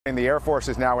And the Air Force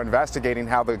is now investigating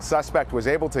how the suspect was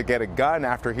able to get a gun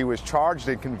after he was charged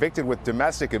and convicted with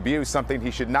domestic abuse, something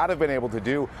he should not have been able to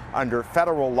do under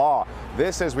federal law.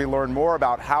 This as we learn more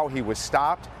about how he was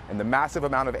stopped and the massive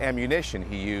amount of ammunition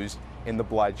he used in the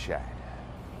bloodshed.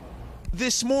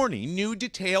 This morning, new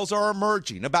details are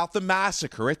emerging about the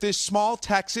massacre at this small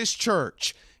Texas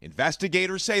church.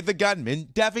 Investigators say the gunman,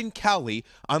 Devin Kelley,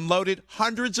 unloaded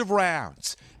hundreds of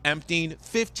rounds, emptying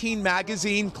 15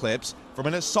 magazine clips from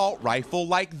an assault rifle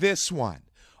like this one,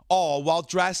 all while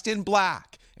dressed in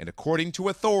black and, according to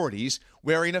authorities,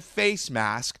 wearing a face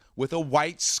mask with a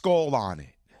white skull on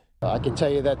it. I can tell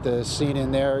you that the scene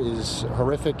in there is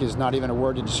horrific, is not even a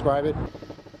word to describe it.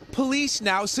 Police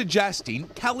now suggesting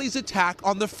Kelley's attack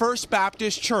on the First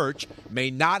Baptist Church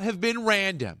may not have been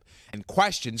random, and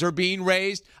questions are being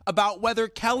raised about whether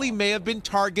Kelley may have been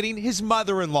targeting his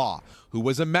mother-in-law, who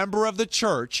was a member of the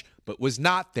church but was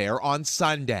not there on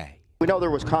Sunday. We know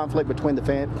there was conflict between the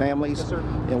families,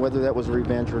 and whether that was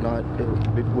revenge or not,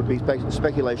 it would be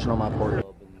speculation on my part.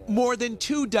 More than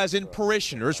 24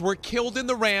 parishioners were killed in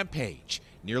the rampage,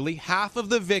 nearly half of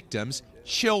the victims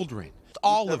children.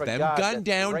 All of them gunned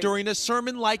down during a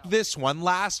sermon like this one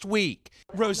last week.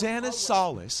 Rosanna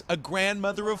Solis, a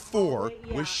grandmother of 4,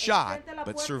 was shot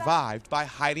but survived by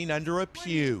hiding under a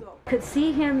pew. Could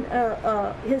see him,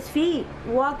 his feet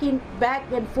walking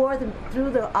back and forth and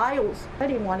through the aisles. I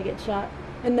didn't want to get shot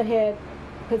in the head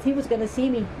because he was going to see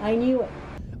me. I knew it.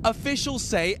 Officials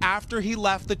say after he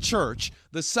left the church,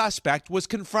 the suspect was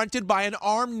confronted by an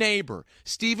armed neighbor,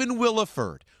 Stephen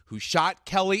Williford, who shot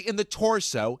Kelley in the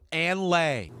torso and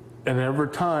leg. And every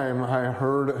time I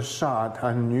heard a shot,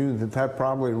 I knew that that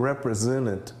probably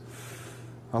represented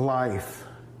a life.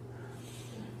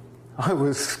 I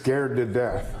was scared to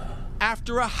death.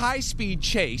 After a high-speed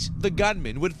chase, the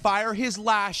gunman would fire his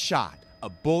last shot, a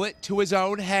bullet to his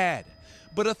own head.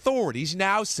 But authorities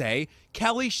now say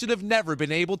Kelley should have never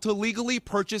been able to legally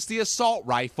purchase the assault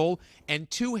rifle and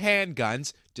 2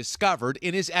 handguns discovered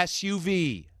in his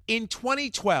SUV. In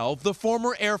 2012, the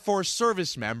former Air Force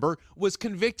service member was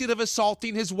convicted of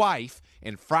assaulting his wife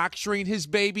and fracturing his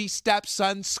baby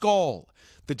stepson's skull.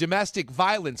 The domestic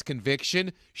violence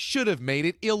conviction should have made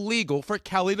it illegal for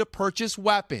Kelley to purchase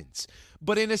weapons.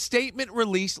 But in a statement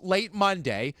released late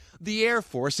Monday, the Air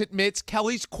Force admits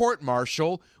Kelley's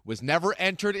court-martial was never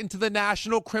entered into the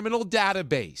National Criminal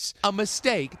Database, a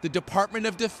mistake the Department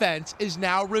of Defense is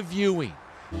now reviewing.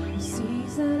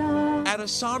 At a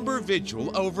somber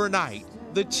vigil overnight,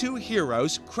 the 2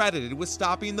 heroes credited with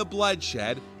stopping the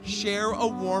bloodshed share a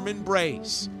warm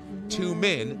embrace. 2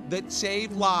 men that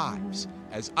saved lives,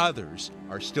 as others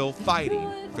are still fighting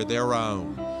for their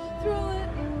own.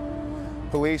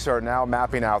 Police are now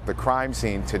mapping out the crime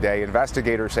scene today.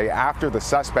 Investigators say after the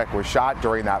suspect was shot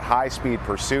during that high-speed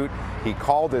pursuit, he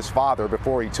called his father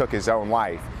before he took his own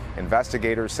life.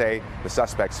 Investigators say the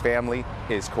suspect's family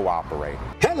is cooperating.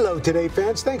 Hello, Today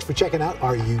fans. Thanks for checking out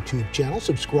our YouTube channel.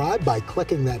 Subscribe by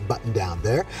clicking that button down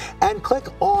there and click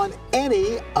on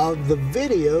any of the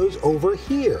videos over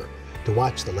here to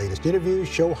watch the latest interviews,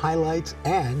 show highlights,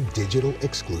 and digital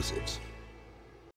exclusives.